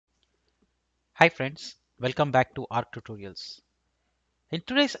Hi friends, welcome back to Arc Tutorials. In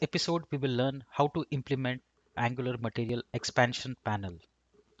today's episode, we will learn how to implement Angular Material Expansion Panel.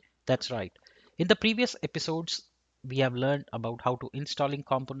 That's right. In the previous episodes, we have learned about how to installing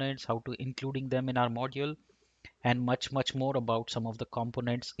components, how to including them in our module, and much more about some of the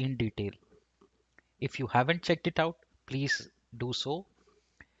components in detail. If you haven't checked it out, please do so.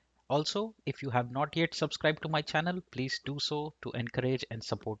 Also, if you have not yet subscribed to my channel, please do so to encourage and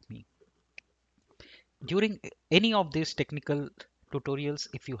support me. During any of these technical tutorials,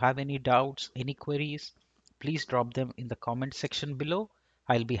 if you have any doubts, any queries, please drop them in the comment section below.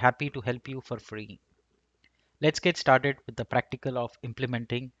 I'll be happy to help you for free. Let's get started with the practical of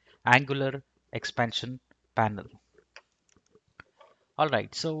implementing Angular expansion panel. All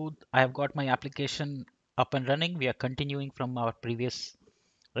right, so I have got my application up and running. We are continuing from our previous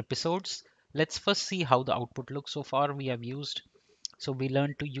episodes. Let's first see how the output looks. So far we have used So we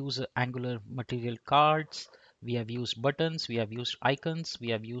learned to use Angular material cards. We have used buttons. We have used icons. We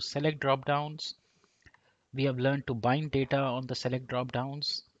have used select drop downs. We have learned to bind data on the select drop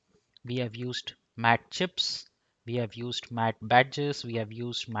downs. We have used mat chips. We have used mat badges. We have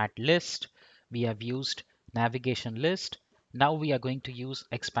used mat list. We have used navigation list. Now we are going to use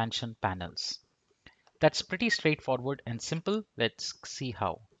expansion panels. That's pretty straightforward and simple. Let's see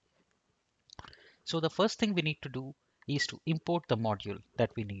how. So the first thing we need to do is to import the module that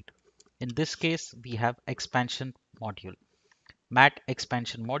we need. In this case, we have expansion module. Mat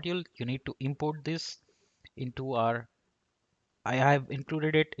expansion module, you need to import this into I have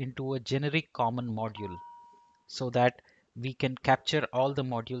included it into a generic common module so that we can capture all the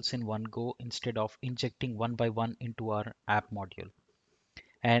modules in one go instead of injecting one by one into our app module.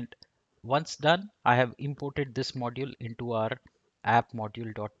 And once done, I have imported this module into our app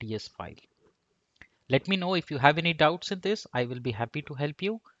module.ts file. Let me know if you have any doubts in this. I will be happy to help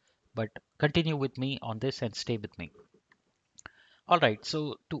you, but continue with me on this and stay with me. All right,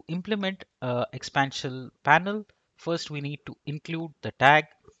 so to implement expansion panel, first we need to include the tag,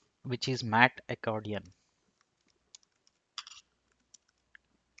 which is mat accordion.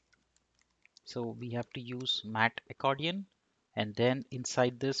 So we have to use mat accordion, and then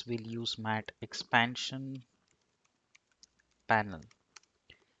inside this we'll use mat expansion panel.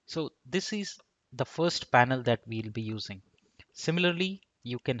 So this is the first panel that we'll be using. Similarly,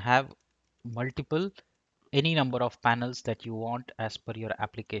 you can have multiple any number of panels that you want as per your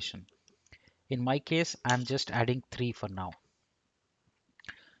application. In my case, I'm just adding 3 for now.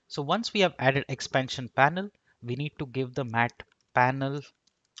 So once we have added expansion panel, we need to give the mat panel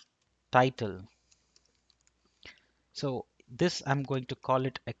title. So this I'm going to call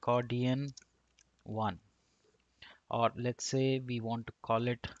it accordion 1, or let's say we want to call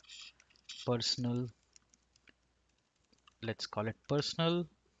it personal. Let's call it personal.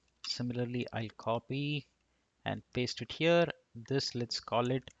 Similarly, I'll copy and paste it here. This let's call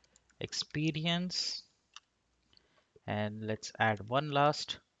it experience, and let's add one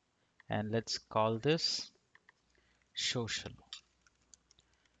last, and let's call this social.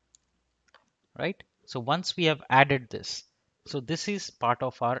 Right? So once we have added this, so this is part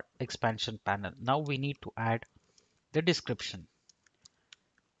of our expansion panel. Now we need to add the description.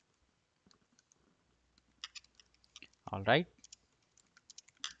 All right.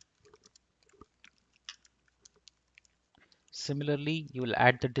 Similarly, you will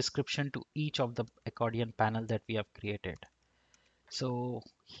add the description to each of the accordion panel that we have created. So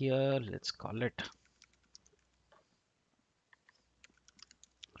here, let's call it.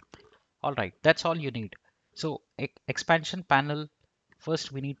 All right, that's all you need. So expansion panel,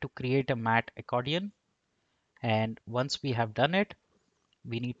 first we need to create a mat accordion. And once we have done it,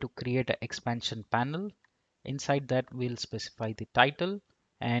 we need to create an expansion panel. Inside that, we'll specify the title,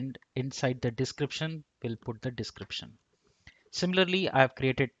 and inside the description, we'll put the description. Similarly, I have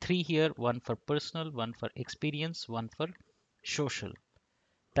created 3 here, one for personal, one for experience, one for social.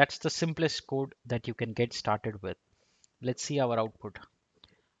 That's the simplest code that you can get started with. Let's see our output.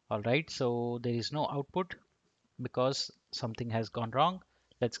 All right, so there is no output because something has gone wrong.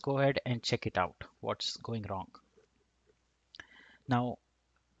 Let's go ahead and check it out. What's going wrong? Now,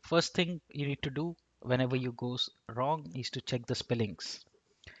 first thing you need to do whenever you goes wrong is to check the spellings.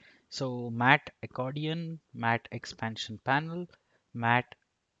 So mat accordion, mat expansion panel, mat.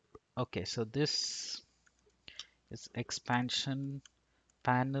 Okay, so this is expansion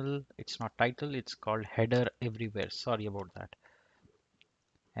panel. It's not title, it's called header everywhere. Sorry about that.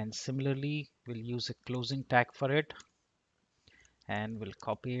 And similarly, we'll use a closing tag for it and we'll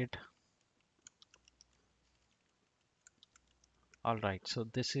copy it. All right, so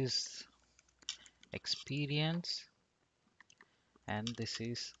this is experience and this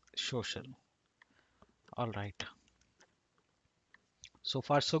is social. All right. So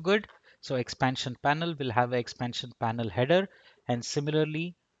far, so good. So expansion panel will have an expansion panel header, and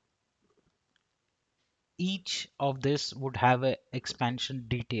similarly, each of this would have a expansion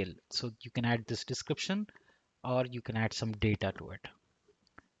detail. So you can add this description or you can add some data to it.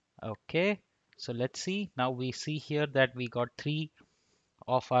 Okay. So let's see. Now we see here that we got three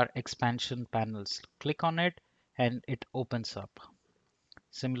of our expansion panels. Click on it and it opens up.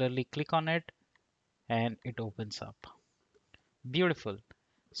 Similarly, click on it and it opens up. Beautiful.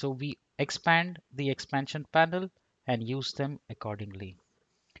 So we expand the expansion panel and use them accordingly.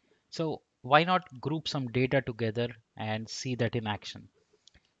 So why not group some data together and see that in action?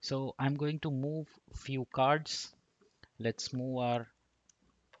 So I'm going to move few cards. Let's move our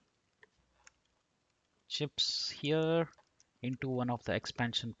chips here into one of the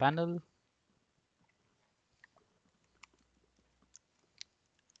expansion panel.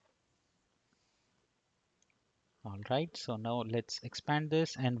 All right, so now let's expand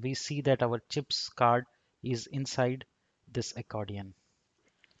this and we see that our chips card is inside this accordion.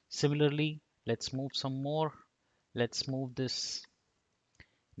 Similarly, let's move some more. Let's move this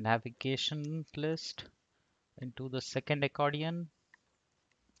navigation list into the second accordion.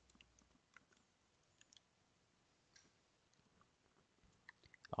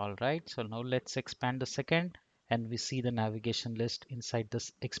 All right, so now let's expand the second and we see the navigation list inside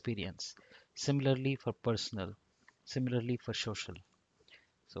this experience. Similarly for personal, similarly for social.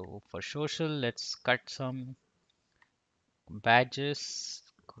 So for social, let's cut some badges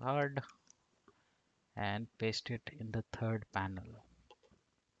card and paste it in the third panel.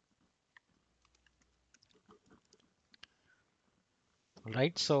 All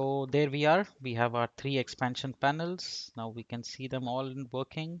right, so there we are. We have our three expansion panels. Now we can see them all in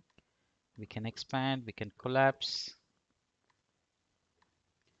working. We can expand, we can collapse.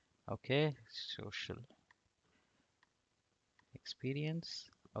 Okay, social experience.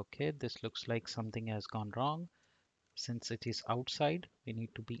 Okay, this looks like something has gone wrong. Since it is outside, we need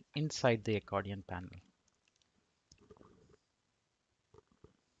to be inside the accordion panel.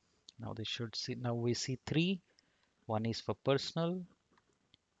 Now they should see, now we see three. One is for personal,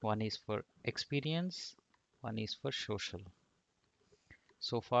 one is for experience, one is for social.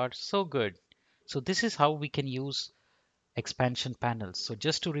 So far, so good. So this is how we can use expansion panels. So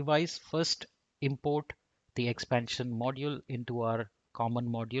just to revise, first import the expansion module into our common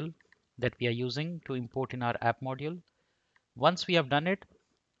module that we are using to import in our app module. Once we have done it,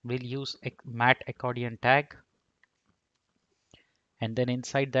 we'll use a mat accordion tag, and then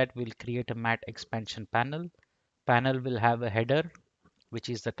inside that we'll create a mat expansion panel. Panel will have a header, which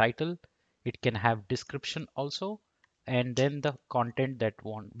is the title. It can have description also, and then the content that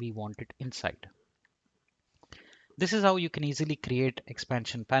we want it inside. This is how you can easily create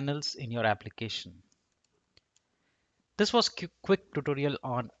expansion panels in your application. This was quick tutorial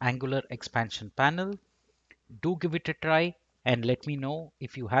on Angular expansion panel. Do give it a try and let me know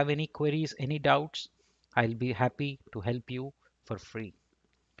if you have any queries, any doubts. I'll be happy to help you for free.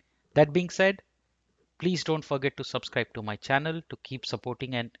 That being said, please don't forget to subscribe to my channel to keep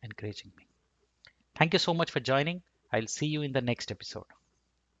supporting and encouraging me. Thank you so much for joining. I'll see you in the next episode.